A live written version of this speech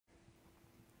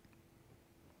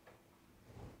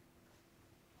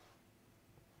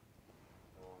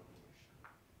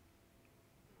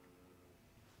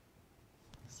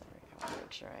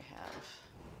make sure I have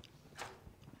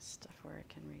stuff where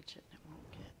I can reach it and it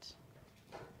won't get.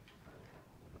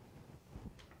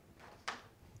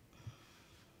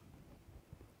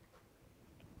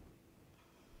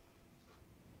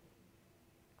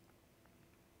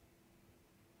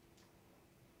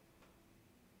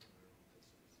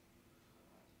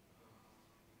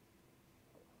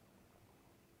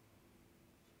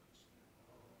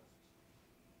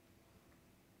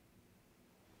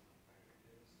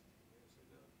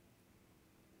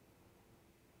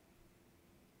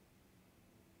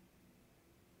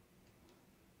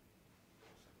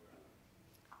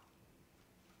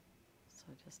 So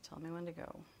just tell me when to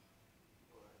go.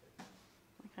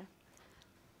 Okay.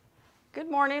 Good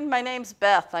morning. My name's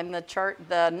Beth. I'm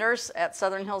the nurse at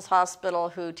Southern Hills Hospital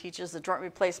who teaches the joint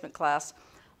replacement class.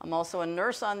 I'm also a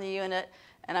nurse on the unit,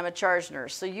 and I'm a charge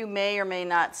nurse. So you may or may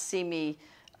not see me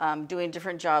doing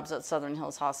different jobs at Southern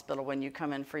Hills Hospital when you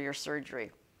come in for your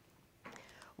surgery.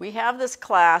 We have this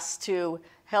class to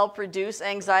help reduce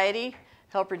anxiety,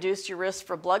 help reduce your risk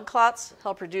for blood clots,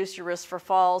 help reduce your risk for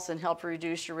falls, and help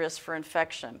reduce your risk for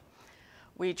infection.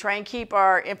 We try and keep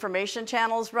our information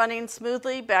channels running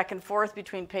smoothly back and forth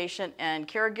between patient and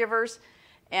caregivers,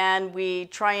 and we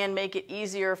try and make it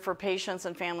easier for patients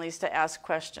and families to ask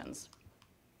questions.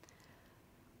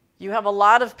 You have a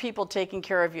lot of people taking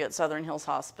care of you at Southern Hills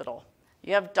Hospital.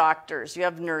 You have doctors, you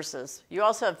have nurses, you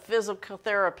also have physical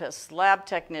therapists, lab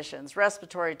technicians,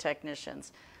 respiratory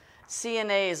technicians,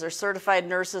 CNAs or certified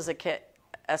nurses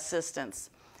assistants.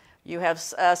 You have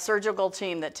a surgical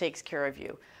team that takes care of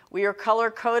you. We are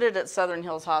color-coded at Southern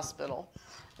Hills Hospital.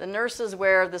 The nurses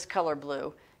wear this color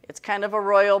blue. It's kind of a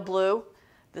royal blue.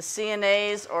 The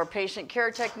CNAs or patient care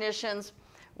technicians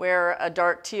wear a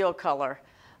dark teal color.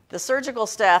 The surgical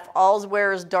staff all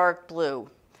wears dark blue.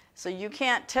 So you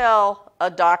can't tell a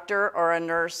doctor or a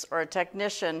nurse or a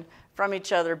technician from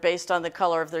each other based on the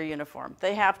color of their uniform.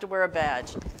 They have to wear a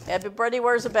badge. Everybody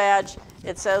wears a badge.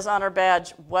 It says on our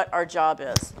badge what our job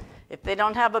is. If they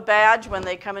don't have a badge when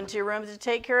they come into your room to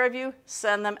take care of you,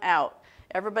 send them out.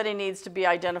 Everybody needs to be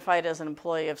identified as an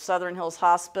employee of Southern Hills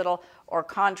Hospital or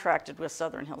contracted with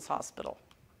Southern Hills Hospital.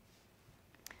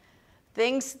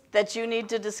 Things that you need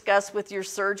to discuss with your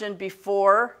surgeon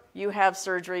before you have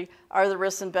surgery are the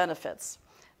risks and benefits.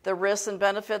 The risks and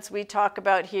benefits we talk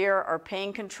about here are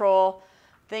pain control,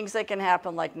 things that can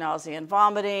happen like nausea and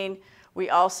vomiting.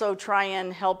 We also try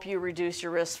and help you reduce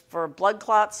your risk for blood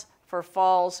clots, for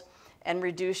falls, and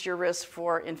reduce your risk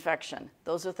for infection.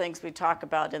 Those are things we talk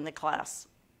about in the class.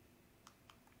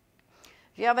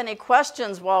 If you have any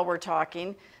questions while we're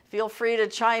talking, feel free to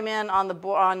chime in on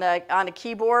a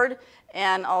keyboard,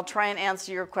 and I'll try and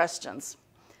answer your questions.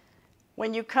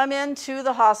 When you come into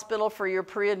the hospital for your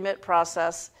pre-admit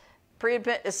process,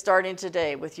 pre-admit is starting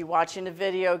today with you watching a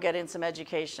video, getting some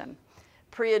education.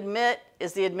 Pre-admit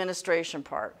is the administration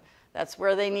part. That's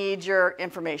where they need your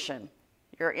information,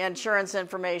 your insurance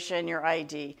information, your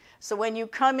ID. So when you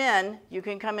come in, you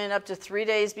can come in up to 3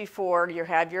 days before you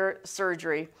have your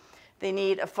surgery. They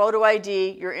need a photo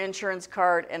ID, your insurance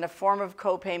card, and a form of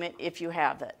copayment if you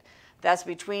have it. That's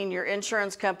between your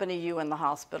insurance company, you, and the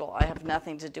hospital. I have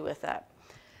nothing to do with that.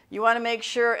 You want to make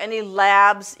sure any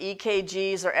labs,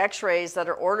 EKGs, or x-rays that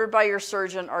are ordered by your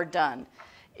surgeon are done.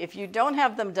 If you don't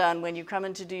have them done when you come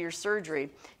in to do your surgery,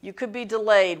 you could be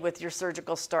delayed with your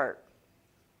surgical start.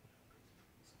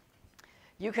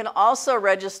 You can also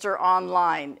register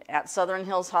online at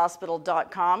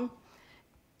southernhillshospital.com,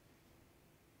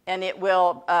 and it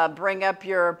will bring up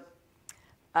your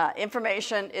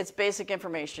information. It's basic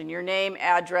information, your name,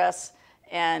 address,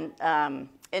 and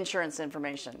insurance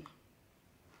information.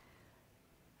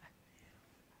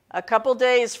 A couple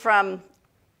days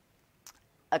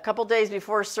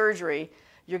before surgery,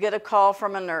 you get a call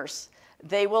from a nurse.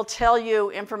 They will tell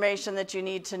you information that you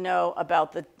need to know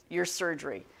about your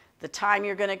surgery, the time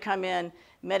you're going to come in,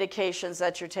 medications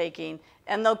that you're taking,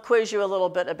 and they'll quiz you a little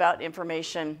bit about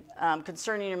information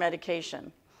concerning your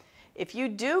medication. If you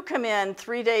do come in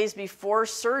 3 days before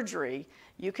surgery,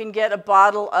 you can get a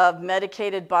bottle of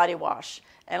medicated body wash,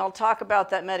 and I'll talk about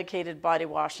that medicated body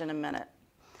wash in a minute.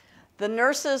 The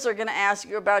nurses are going to ask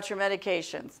you about your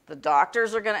medications. The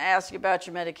doctors are going to ask you about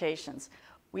your medications.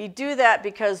 We do that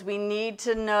because we need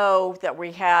to know that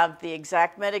we have the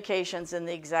exact medications in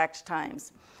the exact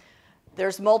times.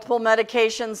 There's multiple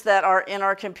medications that are in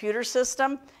our computer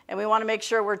system, and we want to make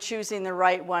sure we're choosing the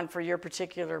right one for your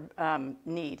particular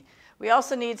need. We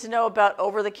also need to know about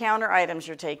over-the-counter items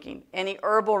you're taking, any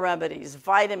herbal remedies,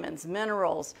 vitamins,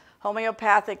 minerals,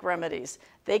 homeopathic remedies.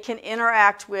 They can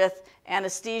interact with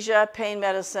anesthesia, pain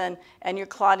medicine, and your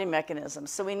clotting mechanism.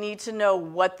 So we need to know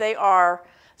what they are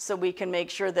so we can make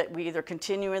sure that we either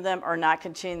continue them or not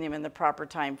continue them in the proper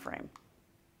time frame.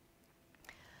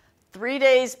 3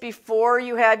 days before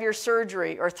you have your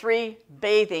surgery, or 3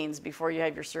 bathings before you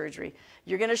have your surgery,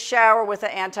 you're going to shower with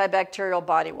an antibacterial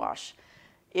body wash.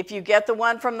 If you get the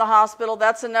one from the hospital,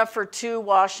 that's enough for 2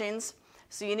 washings,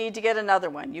 so you need to get another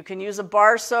one. You can use a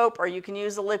bar soap or you can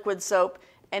use a liquid soap,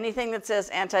 anything that says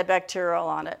antibacterial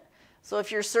on it. So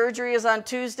if your surgery is on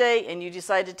Tuesday and you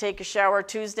decide to take a shower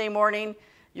Tuesday morning,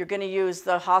 you're going to use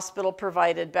the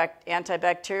hospital-provided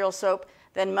antibacterial soap,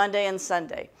 then Monday and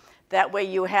Sunday. That way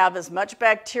you have as much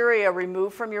bacteria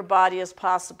removed from your body as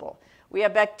possible. We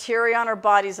have bacteria on our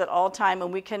bodies at all time,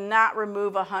 and we cannot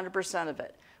remove 100% of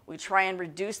it. We try and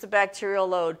reduce the bacterial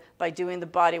load by doing the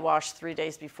body wash 3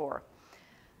 days before.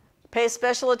 Pay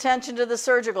special attention to the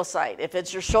surgical site. If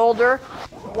it's your shoulder,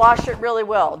 wash it really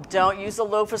well. Don't use a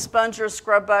loofah sponge or a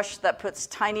scrub brush that puts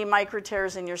tiny micro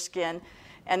tears in your skin,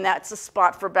 and that's a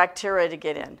spot for bacteria to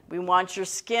get in. We want your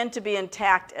skin to be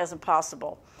intact as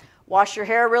possible. Wash your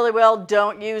hair really well.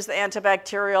 Don't use the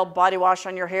antibacterial body wash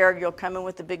on your hair. You'll come in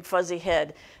with a big fuzzy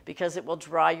head because it will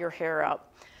dry your hair out.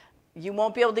 You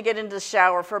won't be able to get into the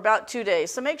shower for about 2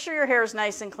 days, so make sure your hair is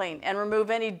nice and clean and remove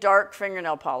any dark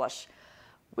fingernail polish.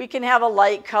 We can have a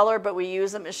light color, but we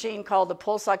use a machine called the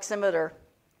pulse oximeter,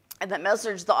 and that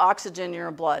measures the oxygen in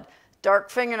your blood. Dark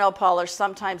fingernail polish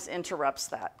sometimes interrupts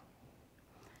that.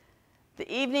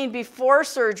 The evening before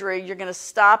surgery, you're going to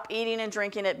stop eating and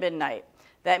drinking at midnight.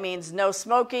 That means no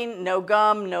smoking, no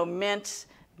gum, no mint,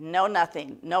 no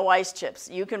nothing, no ice chips.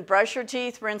 You can brush your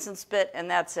teeth, rinse and spit, and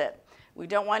that's it. We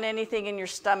don't want anything in your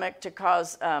stomach to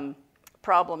cause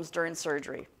problems during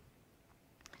surgery.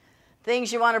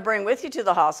 Things you want to bring with you to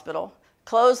the hospital: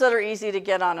 clothes that are easy to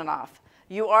get on and off.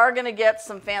 You are going to get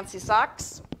some fancy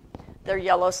socks. They're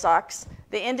yellow socks.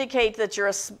 They indicate that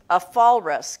you're a fall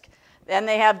risk, and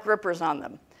they have grippers on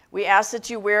them. We ask that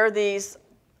you wear these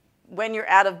when you're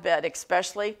out of bed,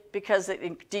 especially because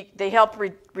they help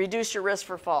reduce your risk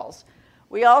for falls.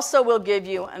 We also will give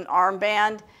you an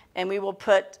armband, and we will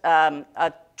put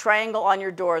a triangle on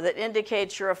your door that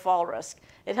indicates you're a fall risk.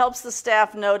 It helps the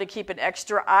staff know to keep an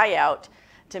extra eye out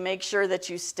to make sure that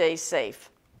you stay safe.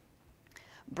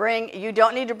 You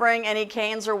don't need to bring any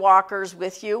canes or walkers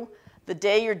with you. The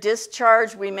day you're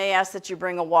discharged, we may ask that you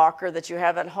bring a walker that you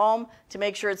have at home to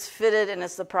make sure it's fitted and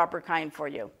it's the proper kind for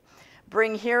you.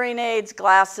 Bring hearing aids,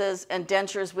 glasses, and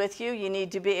dentures with you. You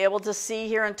need to be able to see,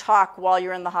 hear, and talk while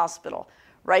you're in the hospital.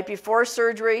 Right before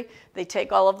surgery, they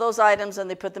take all of those items and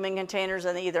they put them in containers,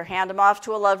 and they either hand them off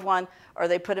to a loved one or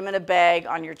they put them in a bag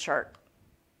on your chart.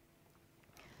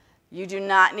 You do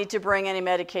not need to bring any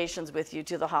medications with you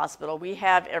to the hospital. We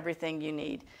have everything you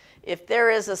need. If there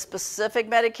is a specific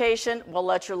medication, we'll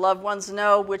let your loved ones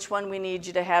know which one we need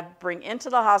you to bring into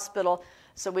the hospital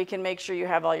so we can make sure you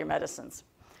have all your medicines.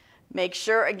 Make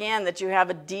sure, again, that you have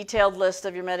a detailed list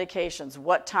of your medications,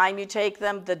 what time you take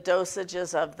them, the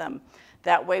dosages of them.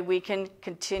 That way we can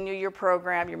continue your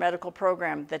program, your medical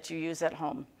program that you use at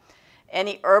home.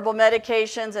 Any herbal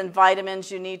medications and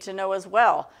vitamins you need to know as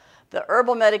well. The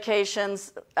herbal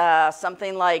medications,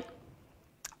 something like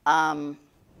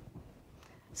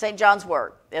St. John's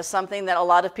wort is something that a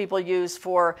lot of people use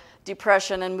for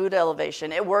depression and mood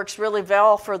elevation. It works really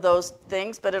well for those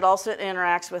things, but it also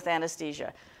interacts with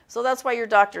anesthesia. So that's why your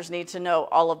doctors need to know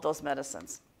all of those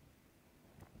medicines.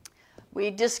 We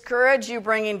discourage you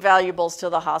bringing valuables to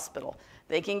the hospital.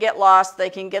 They can get lost, they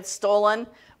can get stolen.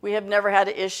 We have never had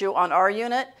an issue on our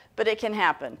unit, but it can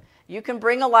happen. You can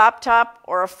bring a laptop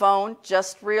or a phone.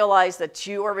 Just realize that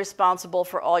you are responsible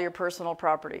for all your personal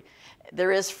property.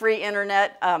 There is free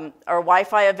internet or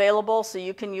Wi-Fi available, so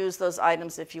you can use those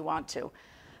items if you want to.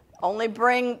 Only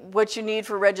bring what you need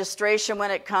for registration when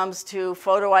it comes to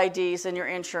photo IDs and your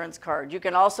insurance card. You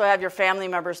can also have your family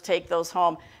members take those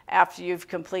home after you've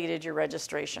completed your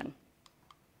registration.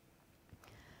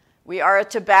 We are a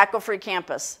tobacco-free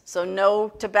campus, so no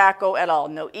tobacco at all.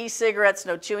 No e-cigarettes,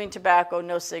 no chewing tobacco,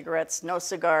 no cigarettes, no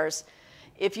cigars.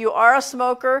 If you are a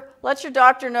smoker, let your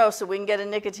doctor know so we can get a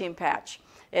nicotine patch.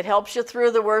 It helps you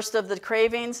through the worst of the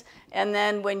cravings, and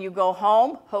then when you go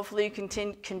home, hopefully you can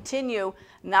continue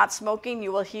not smoking.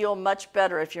 You will heal much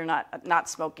better if you're not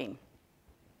smoking.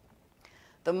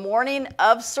 The morning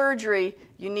of surgery,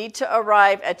 you need to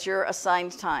arrive at your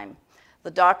assigned time.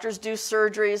 The doctors do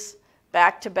surgeries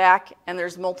back to back, and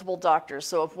there's multiple doctors.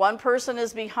 So if one person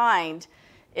is behind,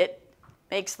 it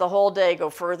makes the whole day go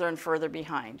further and further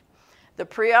behind. The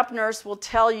pre-op nurse will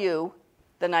tell you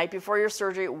the night before your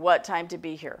surgery what time to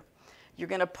be here. You're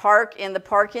going to park in the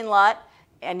parking lot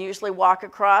and usually walk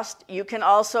across. You can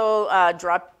also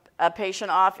drop a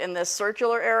patient off in this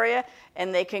circular area,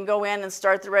 and they can go in and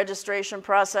start the registration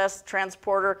process.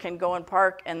 Transporter can go and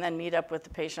park and then meet up with the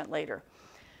patient later.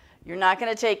 You're not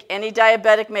going to take any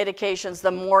diabetic medications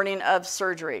the morning of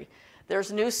surgery.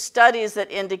 There's new studies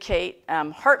that indicate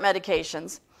heart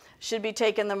medications should be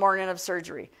taken the morning of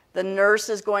surgery. The nurse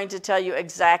is going to tell you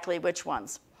exactly which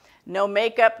ones. No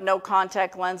makeup, no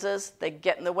contact lenses. They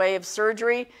get in the way of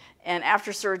surgery, and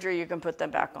after surgery, you can put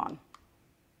them back on.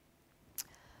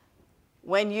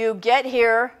 When you get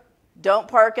here, don't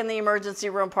park in the emergency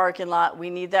room parking lot. We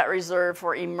need that reserved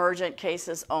for emergent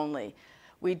cases only.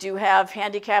 We do have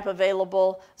handicap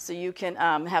available, so you can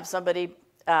have somebody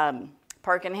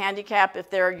park in handicap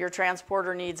if your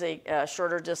transporter needs a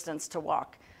shorter distance to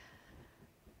walk.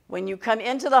 When you come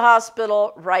into the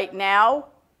hospital right now,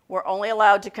 we're only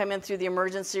allowed to come in through the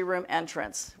emergency room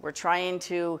entrance. We're trying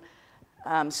to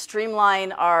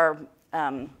streamline our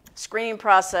screening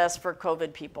process for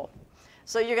COVID people.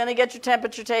 So you're going to get your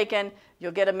temperature taken.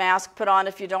 You'll get a mask put on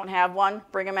if you don't have one.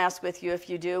 Bring a mask with you if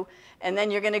you do. And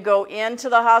then you're going to go into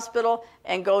the hospital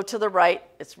and go to the right.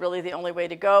 It's really the only way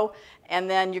to go. And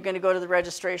then you're going to go to the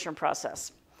registration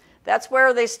process. That's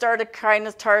where they start a kind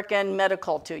of Tarkin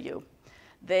medical to you.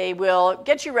 They will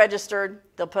get you registered.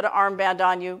 They'll put an armband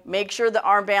on you. Make sure the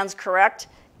armband's correct.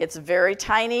 It's very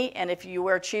tiny, and if you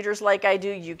wear cheaters like I do,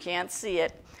 you can't see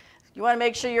it. You want to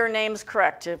make sure your name's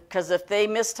correct, because if they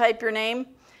mistype your name,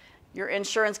 your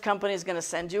insurance company is going to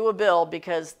send you a bill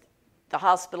because the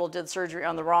hospital did surgery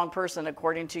on the wrong person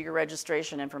according to your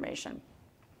registration information.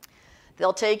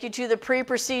 They'll take you to the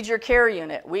pre-procedure care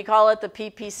unit. We call it the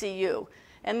PPCU.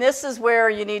 And this is where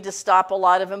you need to stop a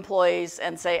lot of employees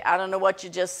and say, I don't know what you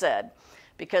just said.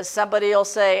 Because somebody will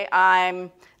say,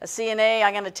 I'm a CNA,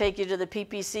 I'm going to take you to the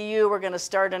PPCU, we're going to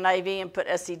start an IV and put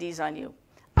SCDs on you.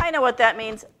 I know what that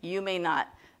means, you may not.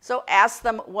 So ask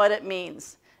them what it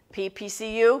means.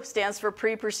 PPCU stands for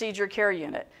Pre-Procedure Care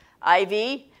Unit.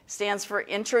 IV stands for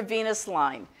intravenous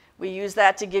line. We use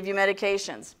that to give you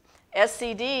medications.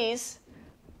 SCDs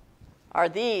are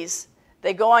these.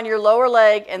 They go on your lower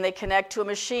leg and they connect to a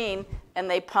machine and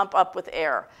they pump up with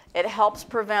air. It helps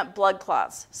prevent blood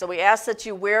clots. So we ask that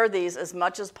you wear these as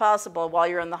much as possible while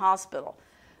you're in the hospital.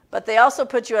 But they also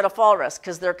put you at a fall risk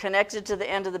because they're connected to the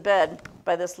end of the bed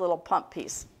by this little pump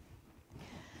piece.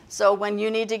 So when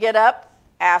you need to get up,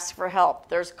 ask for help.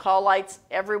 There's call lights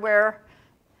everywhere.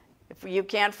 If you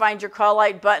can't find your call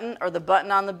light button or the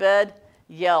button on the bed,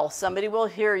 yell. Somebody will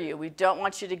hear you. We don't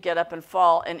want you to get up and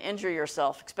fall and injure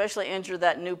yourself, especially injure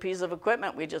that new piece of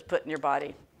equipment we just put in your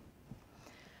body.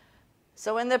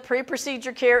 So in the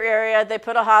pre-procedure care area, they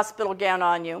put a hospital gown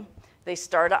on you. They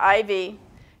start an IV.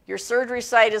 Your surgery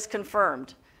site is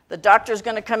confirmed. The doctor's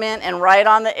going to come in and write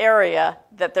on the area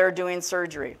that they're doing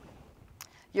surgery.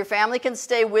 Your family can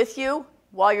stay with you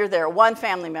while you're there. One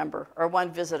family member or one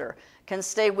visitor can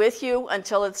stay with you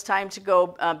until it's time to go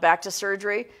back to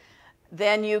surgery.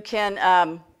 Then you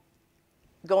can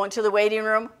go into the waiting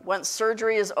room. Once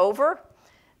surgery is over,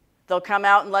 they'll come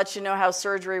out and let you know how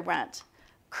surgery went.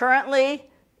 Currently,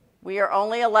 we are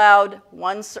only allowed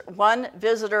one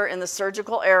visitor in the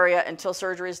surgical area until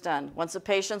surgery is done. Once the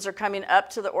patients are coming up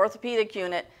to the orthopedic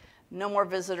unit, no more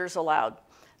visitors allowed.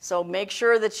 So make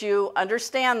sure that you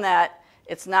understand that.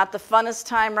 It's not the funnest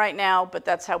time right now, but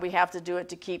that's how we have to do it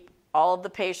to keep all of the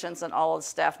patients and all of the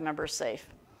staff members safe.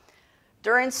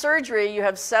 During surgery, you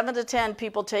have 7 to 10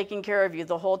 people taking care of you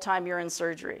the whole time you're in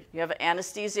surgery. You have an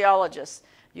anesthesiologist,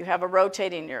 you have a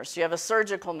rotating nurse, you have a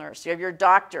surgical nurse, you have your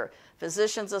doctor,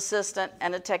 physician's assistant,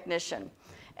 and a technician.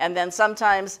 And then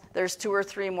sometimes there's 2 or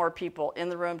 3 more people in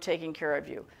the room taking care of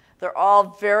you. They're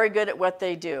all very good at what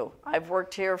they do. I've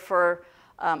worked here for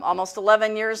almost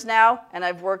 11 years now, and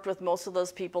I've worked with most of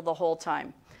those people the whole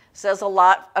time. Says a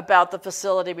lot about the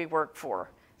facility we work for.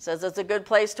 Says it's a good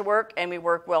place to work and we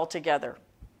work well together.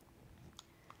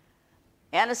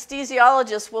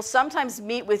 Anesthesiologists will sometimes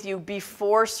meet with you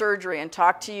before surgery and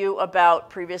talk to you about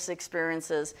previous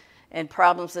experiences and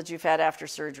problems that you've had after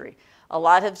surgery. A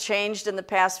lot have changed in the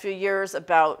past few years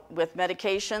with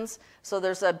medications, so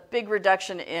there's a big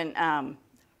reduction in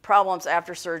problems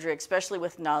after surgery, especially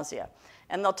with nausea,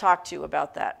 and they'll talk to you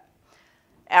about that.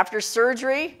 After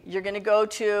surgery, you're going to go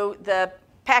to the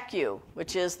PACU,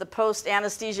 which is the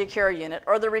post-anesthesia care unit,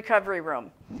 or the recovery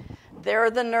room. There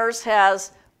the nurse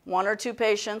has 1 or 2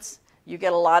 patients. You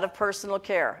get a lot of personal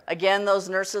care. Again, those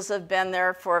nurses have been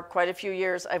there for quite a few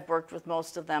years. I've worked with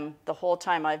most of them the whole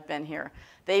time I've been here.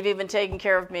 They've even taken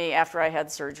care of me after I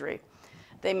had surgery.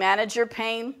 They manage your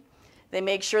pain. They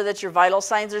make sure that your vital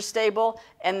signs are stable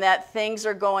and that things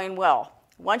are going well.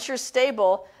 Once you're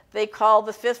stable, they call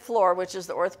the 5th floor, which is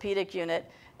the orthopedic unit,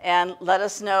 and let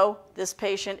us know this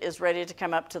patient is ready to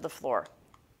come up to the floor.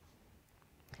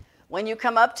 When you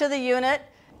come up to the unit,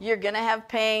 you're going to have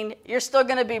pain. You're still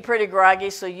going to be pretty groggy,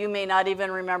 so you may not even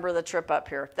remember the trip up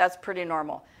here. That's pretty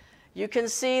normal. You can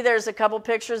see there's a couple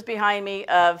pictures behind me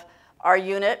of our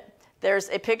unit. There's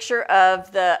a picture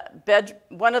of the bed,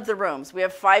 one of the rooms. We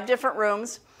have 5 different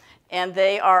rooms, and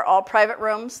they are all private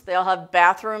rooms. They all have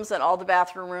bathrooms, and all the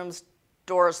bathroom rooms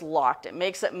doors locked. It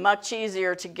makes it much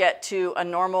easier to get to a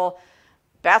normal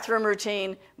bathroom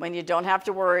routine when you don't have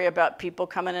to worry about people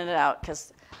coming in and out,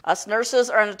 because us nurses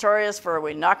are notorious for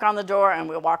we knock on the door and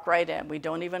we walk right in. We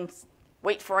don't even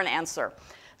wait for an answer.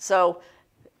 So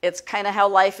it's kind of how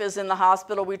life is in the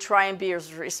hospital. We try and be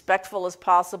as respectful as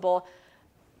possible,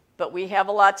 but we have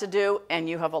a lot to do and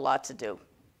you have a lot to do.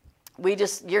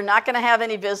 You're not going to have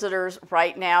any visitors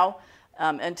right now.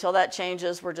 Until that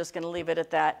changes, we're just going to leave it at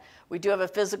that. We do have a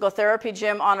physical therapy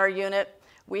gym on our unit.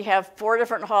 We have 4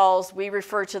 different halls. We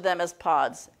refer to them as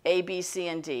pods, A, B, C,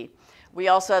 and D. We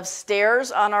also have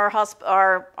stairs on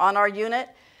our unit.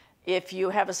 If you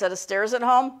have a set of stairs at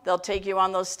home, they'll take you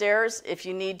on those stairs. If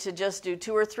you need to just do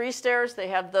 2 or 3 stairs, they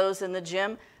have those in the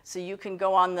gym, so you can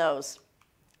go on those.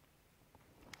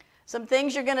 Some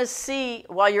things you're going to see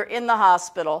while you're in the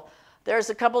hospital. There's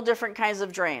a couple different kinds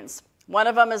of drains. One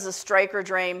of them is a Stryker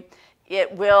drain.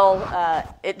 It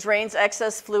drains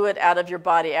excess fluid out of your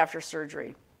body after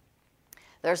surgery.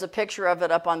 There's a picture of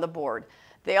it up on the board.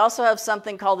 They also have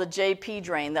something called a JP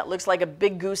drain that looks like a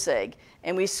big goose egg.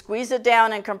 And we squeeze it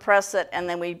down and compress it, and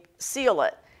then we seal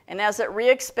it. And as it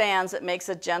re-expands, it makes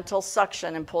a gentle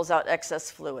suction and pulls out excess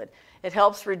fluid. It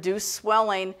helps reduce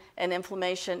swelling and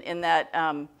inflammation in that,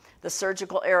 the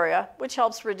surgical area, which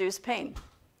helps reduce pain.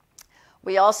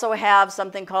 We also have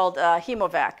something called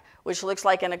Hemovac, which looks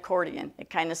like an accordion. It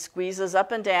kind of squeezes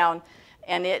up and down,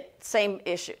 and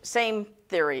same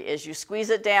theory is you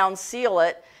squeeze it down, seal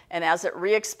it, and as it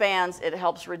re-expands, it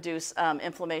helps reduce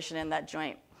inflammation in that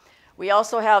joint. We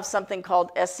also have something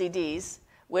called SCDs,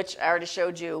 which I already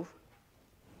showed you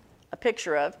a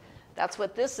picture of. That's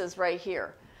what this is right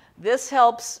here. This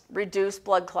helps reduce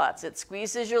blood clots. It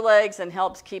squeezes your legs and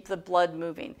helps keep the blood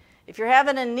moving. If you're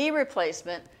having a knee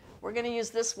replacement, we're going to use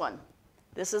this one.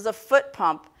 This is a foot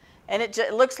pump, and it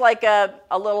looks like a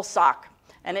little sock,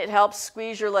 and it helps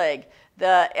squeeze your leg.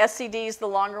 The SCDs, the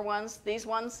longer ones, these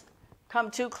ones, come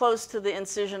too close to the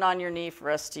incision on your knee for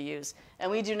us to use,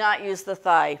 and we do not use the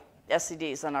thigh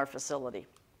SCDs on our facility.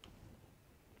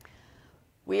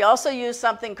 We also use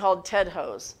something called TED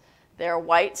hose. They're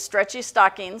white, stretchy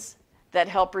stockings that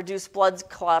help reduce blood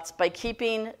clots by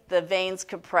keeping the veins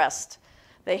compressed.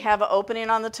 They have an opening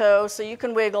on the toe so you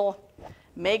can wiggle.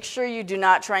 Make sure you do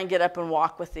not try and get up and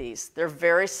walk with these. They're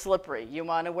very slippery. You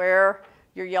want to wear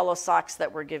your yellow socks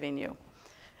that we're giving you.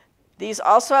 These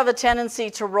also have a tendency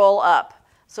to roll up.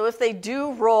 So if they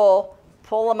do roll,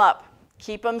 pull them up.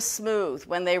 Keep them smooth.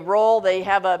 When they roll, they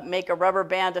make a rubber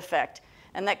band effect,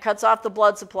 and that cuts off the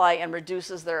blood supply and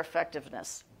reduces their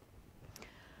effectiveness.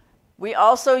 We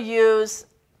also use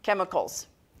chemicals.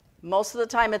 Most of the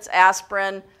time it's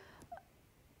aspirin,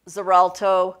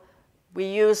 Xarelto. We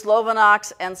use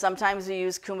Lovenox, and sometimes we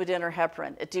use Coumadin or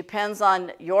heparin. It depends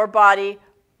on your body,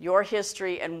 your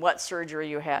history, and what surgery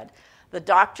you had. The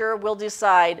doctor will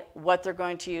decide what they're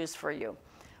going to use for you.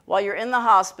 While you're in the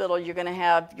hospital, you're going to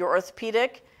have your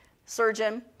orthopedic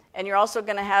surgeon, and you're also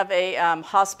going to have a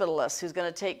hospitalist who's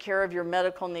going to take care of your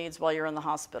medical needs while you're in the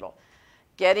hospital.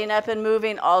 Getting up and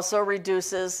moving also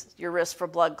reduces your risk for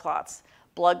blood clots.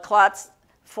 Blood clots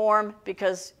form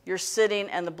because you're sitting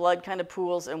and the blood kind of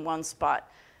pools in one spot.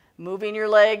 Moving your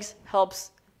legs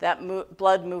helps that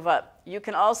blood move up. You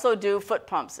can also do foot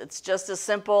pumps. It's just as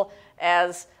simple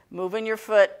as moving your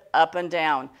foot up and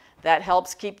down. That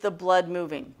helps keep the blood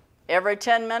moving. Every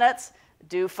 10 minutes,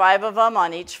 do 5 of them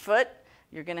on each foot.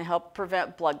 You're going to help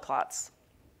prevent blood clots.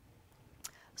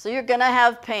 So you're going to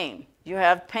have pain. You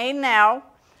have pain now.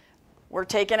 We're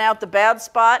taking out the bad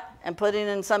spot and putting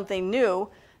in something new.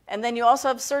 And then you also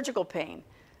have surgical pain.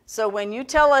 So when you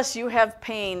tell us you have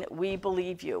pain, we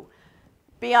believe you.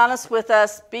 Be honest with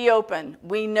us. Be open.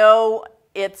 We know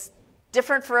it's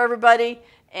different for everybody,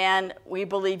 and we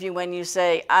believe you when you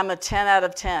say, I'm a 10 out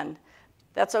of 10.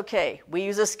 That's okay. We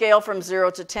use a scale from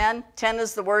 0 to 10. 10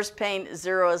 is the worst pain,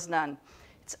 0 is none.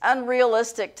 It's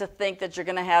unrealistic to think that you're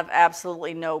going to have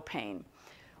absolutely no pain.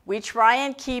 We try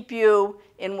and keep you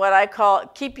in what I call,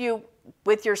 keep you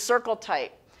with your circle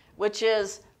type, which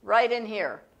is right in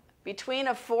here, between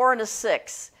a 4 and a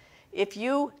 6. If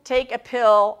you take a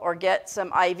pill or get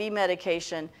some IV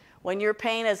medication, when your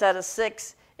pain is at a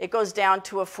 6, it goes down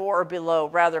to a 4 or below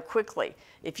rather quickly.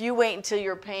 If you wait until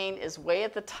your pain is way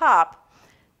at the top,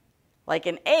 Like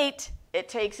an 8, it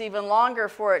takes even longer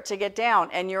for it to get down,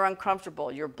 and you're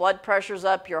uncomfortable. Your blood pressure's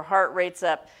up, your heart rate's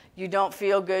up, you don't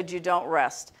feel good, you don't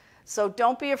rest. So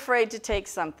don't be afraid to take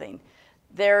something.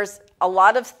 There's a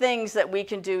lot of things that we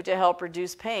can do to help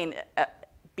reduce pain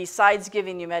besides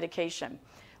giving you medication.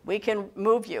 We can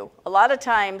move you. A lot of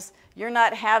times, you're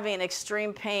not having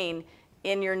extreme pain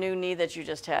in your new knee that you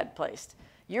just had placed.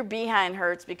 Your behind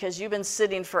hurts because you've been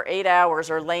sitting for 8 hours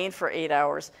or laying for 8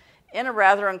 hours in a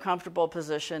rather uncomfortable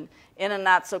position in a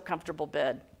not so comfortable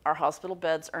bed. Our hospital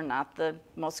beds are not the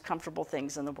most comfortable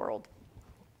things in the world.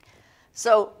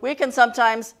 So we can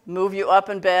sometimes move you up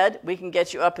in bed. We can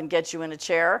get you up and get you in a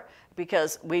chair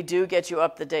because we do get you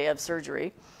up the day of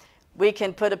surgery. We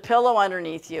can put a pillow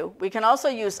underneath you. We can also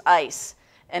use ice.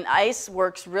 And ice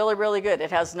works really, really good.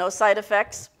 It has no side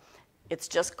effects. It's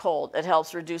just cold. It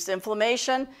helps reduce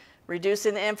inflammation.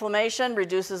 Reducing the inflammation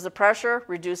reduces the pressure,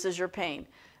 reduces your pain.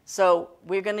 So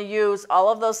we're going to use all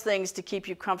of those things to keep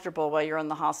you comfortable while you're in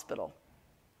the hospital.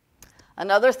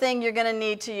 Another thing you're going to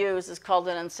need to use is called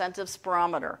an incentive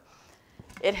spirometer.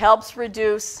 It helps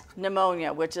reduce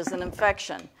pneumonia, which is an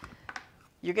infection.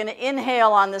 You're going to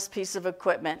inhale on this piece of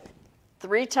equipment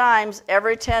 3 times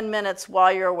every 10 minutes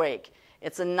while you're awake.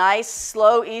 It's a nice,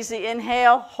 slow, easy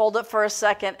inhale. Hold it for a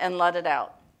second and let it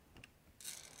out.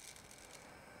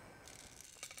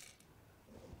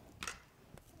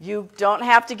 You don't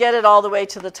have to get it all the way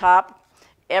to the top.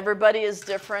 Everybody is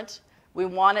different. We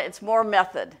want it, it's more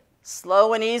method.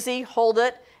 Slow and easy, hold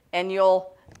it, and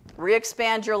you'll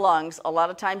re-expand your lungs. A lot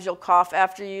of times you'll cough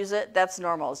after you use it. That's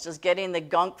normal. It's just getting the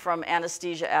gunk from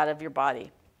anesthesia out of your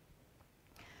body.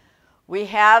 We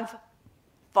have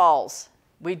falls.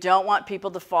 We don't want people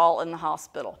to fall in the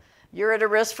hospital. You're at a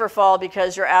risk for fall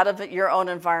because you're out of your own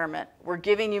environment. We're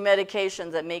giving you medication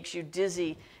that makes you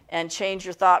dizzy and change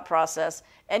your thought process,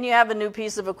 and you have a new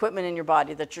piece of equipment in your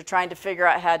body that you're trying to figure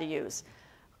out how to use.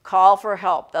 Call for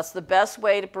help. That's the best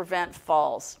way to prevent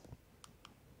falls.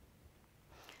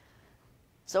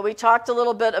 So we talked a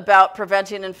little bit about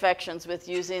preventing infections with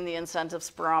using the incentive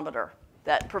spirometer.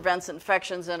 That prevents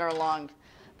infections in our lung.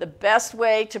 The best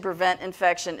way to prevent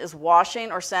infection is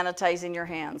washing or sanitizing your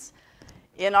hands.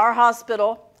 In our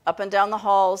hospital, up and down the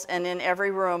halls, and in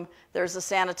every room, there's a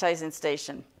sanitizing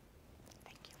station.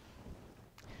 Thank you.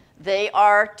 They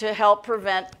are to help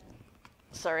prevent,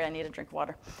 sorry, I need a drink of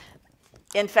water,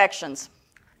 infections.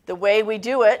 The way we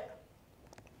do it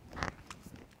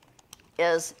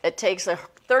is it takes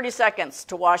 30 seconds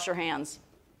to wash your hands.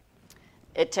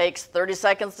 It takes 30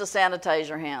 seconds to sanitize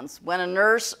your hands. When a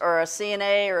nurse or a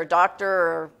CNA or a doctor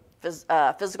or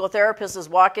physical therapist is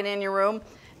walking in your room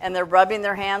and they're rubbing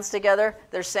their hands together,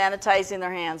 they're sanitizing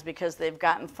their hands because they've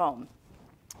gotten foam.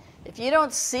 If you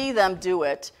don't see them do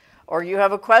it, or you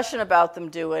have a question about them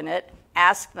doing it,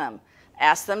 ask them.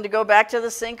 Ask them to go back to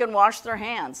the sink and wash their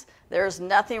hands. There's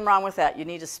nothing wrong with that. You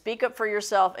need to speak up for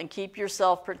yourself and keep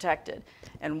yourself protected.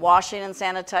 And washing and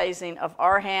sanitizing of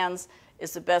our hands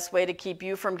is the best way to keep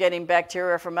you from getting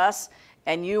bacteria from us.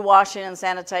 And you washing and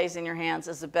sanitizing your hands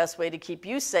is the best way to keep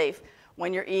you safe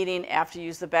when you're eating, after you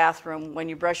use the bathroom, when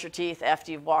you brush your teeth,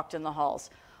 after you've walked in the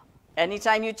halls.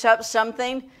 Anytime you touch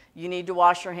something, you need to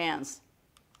wash your hands.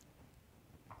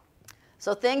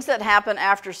 So things that happen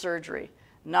after surgery: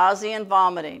 nausea and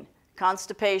vomiting,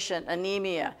 constipation,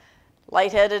 anemia,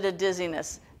 lightheaded and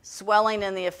dizziness, swelling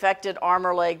in the affected arm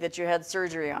or leg that you had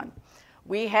surgery on.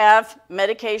 We have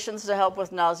medications to help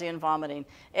with nausea and vomiting.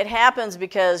 It happens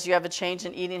because you have a change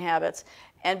in eating habits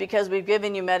and because we've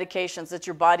given you medications that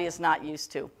your body is not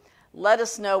used to. Let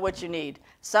us know what you need.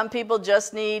 Some people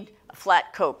just need a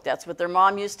flat Coke. That's what their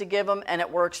mom used to give them, and it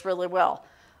works really well.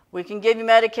 We can give you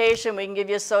medication, we can give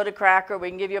you a soda cracker, we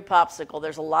can give you a popsicle.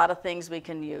 There's a lot of things we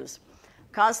can use.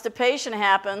 Constipation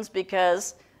happens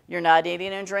because you're not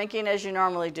eating and drinking as you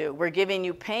normally do. We're giving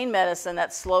you pain medicine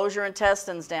that slows your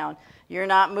intestines down. You're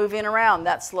not moving around,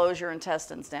 that slows your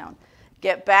intestines down.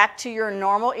 Get back to your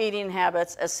normal eating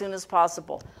habits as soon as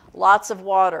possible. Lots of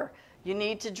water. You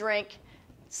need to drink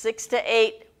 6 to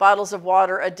 8 bottles of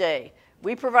water a day.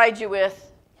 We provide you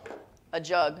with a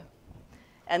jug.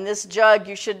 And this jug,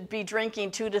 you should be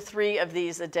drinking 2 to 3 of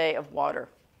these a day of water.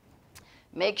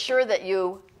 Make sure that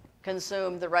you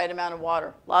consume the right amount of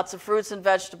water. Lots of fruits and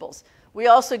vegetables. We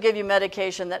also give you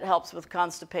medication that helps with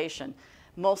constipation.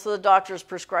 Most of the doctors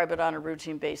prescribe it on a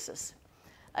routine basis.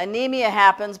 Anemia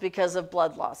happens because of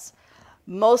blood loss.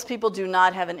 Most people do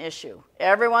not have an issue.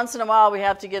 Every once in a while we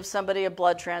have to give somebody a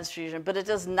blood transfusion, but it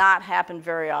does not happen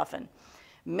very often.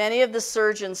 Many of the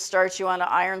surgeons start you on an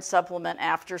iron supplement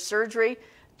after surgery.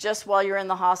 Just while you're in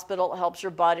the hospital, it helps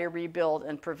your body rebuild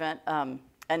and prevent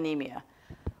anemia.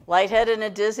 Lightheaded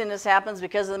and dizziness happens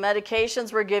because of the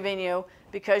medications we're giving you,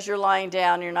 because you're lying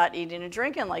down, you're not eating and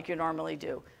drinking like you normally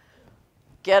do.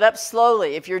 Get up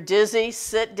slowly. If you're dizzy,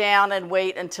 sit down and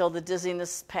wait until the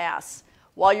dizziness passes.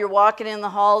 While you're walking in the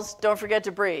halls, don't forget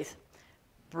to breathe.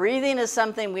 Breathing is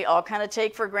something we all kind of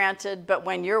take for granted, but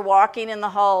when you're walking in the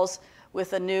halls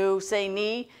with a new, say,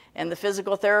 knee, and the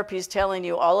physical therapy is telling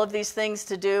you all of these things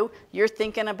to do, you're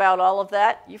thinking about all of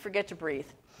that, you forget to breathe.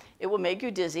 It will make you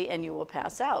dizzy and you will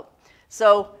pass out.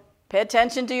 So pay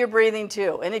attention to your breathing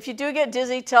too. And if you do get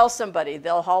dizzy, tell somebody.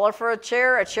 They'll holler for a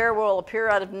chair will appear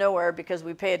out of nowhere because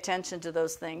we pay attention to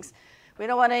those things. We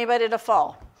don't want anybody to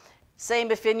fall.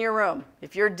 Same if in your room.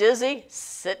 If you're dizzy,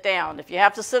 sit down. If you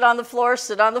have to sit on the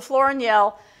floor and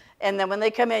yell. And then when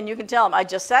they come in, you can tell them, I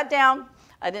just sat down,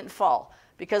 I didn't fall.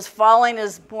 Because falling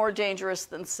is more dangerous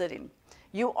than sitting.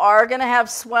 You are going to have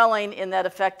swelling in that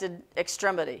affected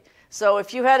extremity. So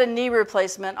if you had a knee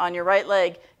replacement on your right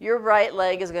leg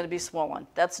is going to be swollen.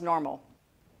 That's normal.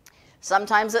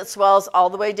 Sometimes it swells all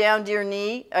the way down to your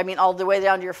knee, all the way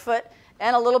down to your foot,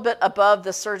 and a little bit above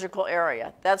the surgical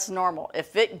area. That's normal.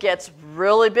 If it gets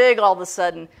really big all of a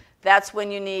sudden, that's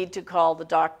when you need to call the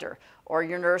doctor or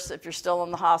your nurse if you're still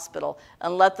in the hospital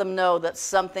and let them know that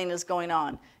something is going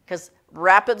on, because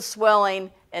rapid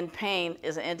swelling and pain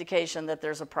is an indication that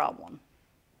there's a problem.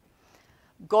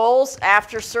 Goals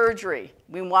after surgery.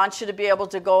 We want you to be able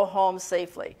to go home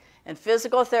safely. And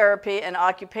physical therapy and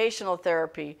occupational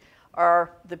therapy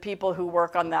are the people who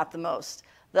work on that the most.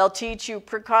 They'll teach you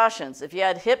precautions. If you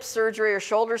had hip surgery or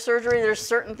shoulder surgery, there's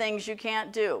certain things you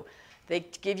can't do. They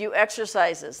give you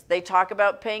exercises. They talk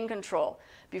about pain control.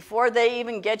 Before they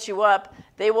even get you up,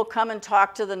 they will come and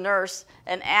talk to the nurse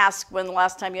and ask when the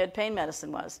last time you had pain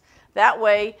medicine was. That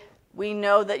way, we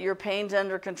know that your pain's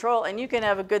under control and you can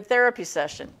have a good therapy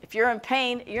session. If you're in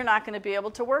pain, you're not going to be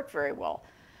able to work very well.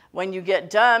 When you get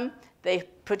done, they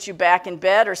put you back in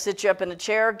bed or sit you up in a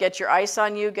chair, get your ice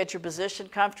on you, get your position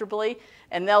comfortably,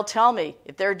 and they'll tell me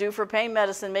if they're due for pain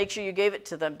medicine, make sure you gave it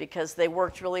to them because they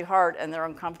worked really hard and they're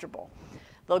uncomfortable.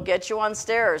 They'll get you on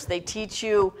stairs. They teach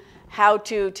you how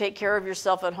to take care of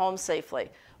yourself at home safely.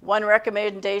 One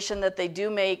recommendation that they do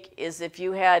make is if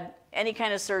you had any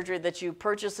kind of surgery that you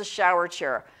purchase a shower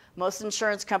chair. Most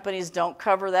insurance companies don't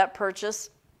cover that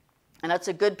purchase, and that's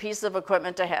a good piece of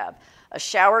equipment to have. A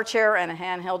shower chair and a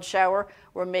handheld shower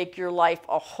will make your life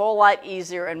a whole lot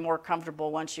easier and more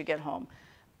comfortable once you get home.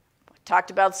 Talked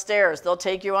about stairs. They'll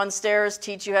take you on stairs,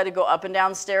 teach you how to go up and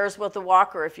down stairs with a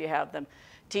walker if you have them,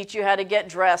 teach you how to get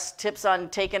dressed, tips on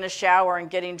taking a shower and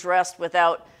getting dressed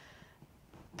without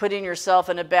putting yourself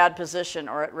in a bad position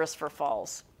or at risk for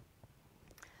falls.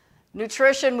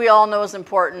 Nutrition, we all know, is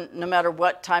important no matter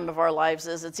what time of our lives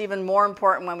is. It's even more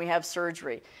important when we have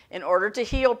surgery. In order to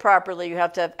heal properly, you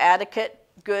have to have adequate,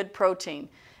 good protein.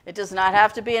 It does not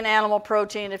have to be an animal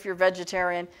protein if you're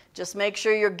vegetarian. Just make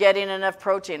sure you're getting enough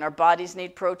protein. Our bodies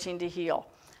need protein to heal.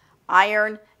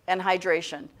 Iron and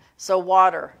hydration. So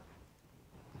water.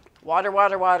 Water,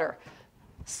 water, water.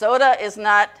 Soda is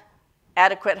not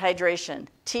adequate hydration.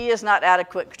 Tea is not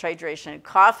adequate hydration.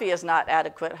 Coffee is not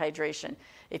adequate hydration.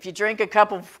 If you drink a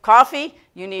cup of coffee,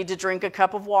 you need to drink a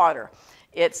cup of water.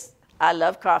 I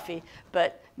love coffee,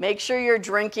 but make sure you're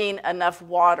drinking enough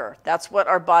water. That's what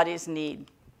our bodies need.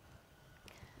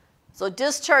 So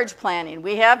discharge planning.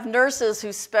 We have nurses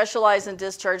who specialize in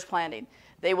discharge planning.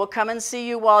 They will come and see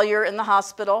you while you're in the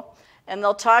hospital, and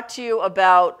they'll talk to you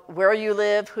about where you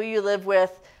live, who you live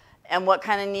with, and what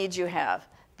kind of needs you have.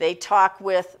 They talk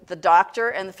with the doctor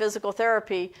and the physical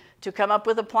therapy to come up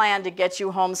with a plan to get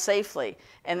you home safely.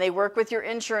 And they work with your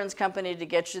insurance company to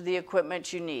get you the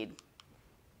equipment you need.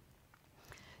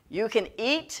 You can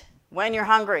eat when you're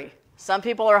hungry. Some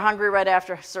people are hungry right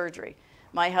after surgery.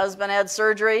 My husband had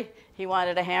surgery. He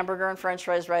wanted a hamburger and french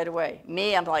fries right away.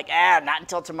 Me, I'm like, not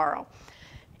until tomorrow.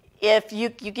 If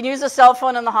you can use a cell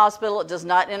phone in the hospital, it does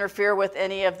not interfere with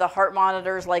any of the heart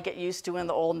monitors like it used to in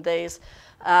the olden days.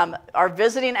 Our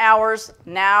visiting hours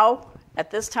now,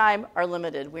 at this time, are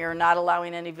limited. We are not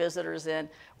allowing any visitors in.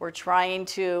 We're trying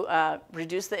to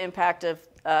reduce the impact of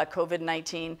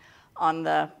COVID-19 on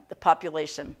the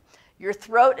population. Your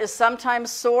throat is sometimes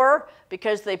sore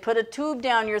because they put a tube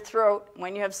down your throat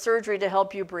when you have surgery to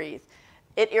help you breathe.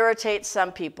 It irritates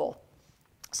some people.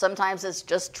 Sometimes it's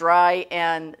just dry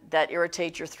and that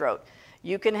irritates your throat.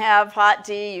 You can have hot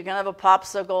tea, you can have a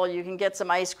popsicle, you can get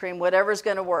some ice cream, whatever's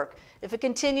going to work. If it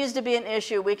continues to be an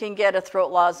issue, we can get a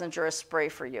throat lozenge or a spray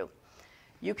for you.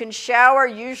 You can shower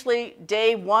usually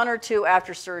day 1 or 2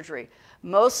 after surgery.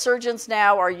 Most surgeons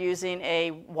now are using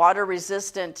a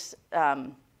water-resistant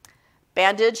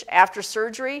bandage after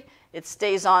surgery. It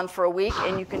stays on for a week,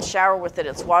 and you can shower with it.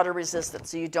 It's water resistant,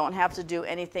 so you don't have to do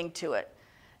anything to it.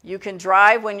 You can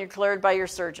drive when you're cleared by your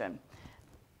surgeon.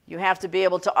 You have to be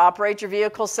able to operate your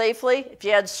vehicle safely. If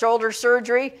you had shoulder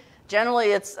surgery,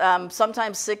 generally it's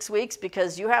sometimes 6 weeks,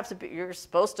 because you're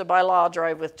supposed to by law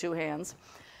drive with 2 hands.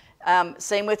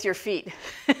 Same with your feet.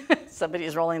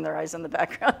 Somebody's rolling their eyes in the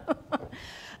background.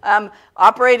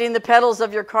 Operating the pedals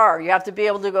of your car. You have to be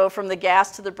able to go from the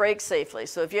gas to the brake safely.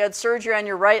 So if you had surgery on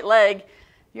your right leg,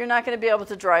 you're not going to be able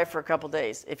to drive for a couple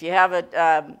days. If you have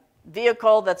a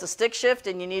vehicle that's a stick shift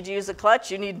and you need to use a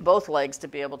clutch, you need both legs to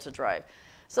be able to drive.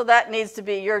 So that needs to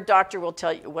be, your doctor will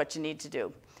tell you what you need to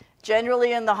do.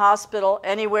 Generally in the hospital,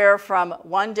 anywhere from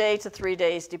 1 day to 3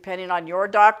 days, depending on your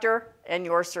doctor and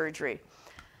your surgery.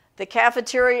 The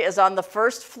cafeteria is on the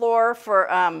first floor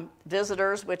for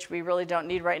visitors, which we really don't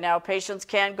need right now. Patients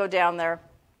can't go down there.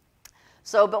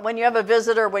 So, but when you have a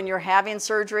visitor, when you're having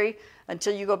surgery,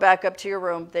 until you go back up to your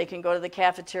room, they can go to the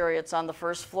cafeteria. It's on the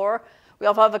first floor. We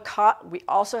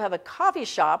also have a coffee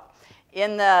shop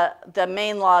in the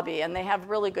main lobby, and they have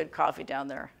really good coffee down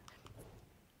there.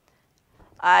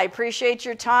 I appreciate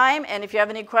your time, and if you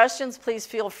have any questions, please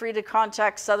feel free to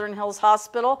contact Southern Hills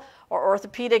Hospital. Our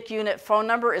orthopedic unit phone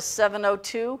number is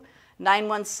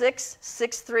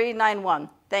 702-916-6391.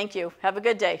 Thank you. Have a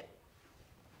good day.